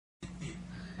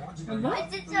Tá bom? Mas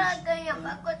se ela ganhar,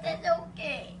 vai acontecer o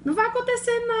quê? Não vai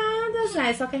acontecer nada,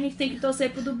 Zé. Só que a gente tem que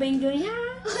torcer pro do bem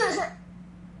ganhar.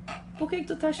 Por que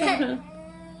tu tá chorando?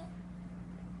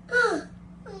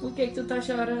 Por que tu tá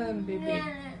chorando, bebê?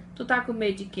 Tu tá com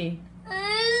medo de quê?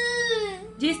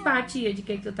 Diz pra tia de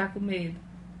que tu tá com medo.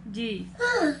 Diz.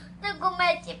 Tô com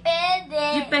medo de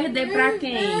perder. De perder pra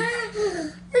quem?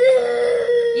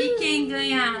 E quem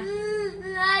ganhar?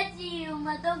 A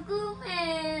Dilma, tô com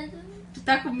medo. Tu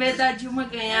tá com medo da Dilma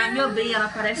ganhar? Meu bem, ela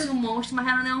parece um monstro, mas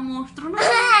ela não é um monstro, não.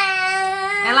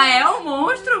 Ela é um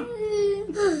monstro?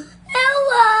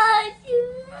 Eu acho.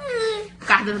 Por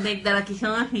causa do dente dela que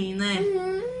chama rir, né?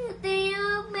 Eu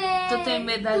tenho medo. Tu tem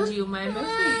medo da Dilma, é, meu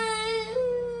filho?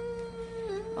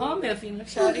 Ó, meu filho, não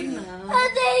chore não.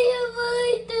 Eu tenho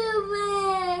muito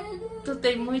medo. Tu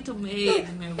tem muito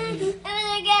medo, meu bem. Eu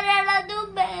não quero ela do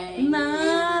bem.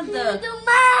 Nada. Do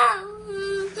mal.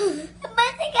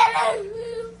 Mas eu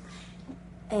quero...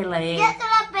 Ela E é... se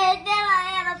ela perder,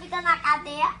 ela fica na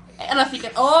cadeia? Ela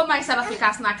fica... Oh, mas se ela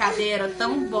ficasse na cadeira,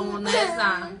 tão bom, né,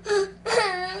 Zá?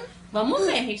 Vamos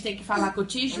ver, a gente tem que falar com o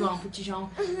tio João, pro tio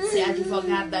João ser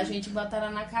advogado da gente e botar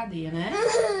ela na cadeia, né?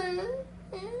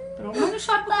 Pronto, mas não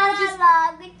chora por causa disso.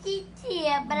 Fala logo,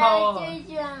 titia, pra Bora. tio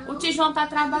João. O tio João tá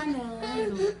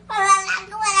trabalhando. Fala lá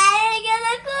com ela que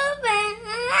ela come.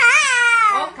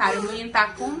 Ô, cara, o menino tá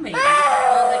com medo.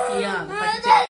 Anda aqui, anda. Pra gente...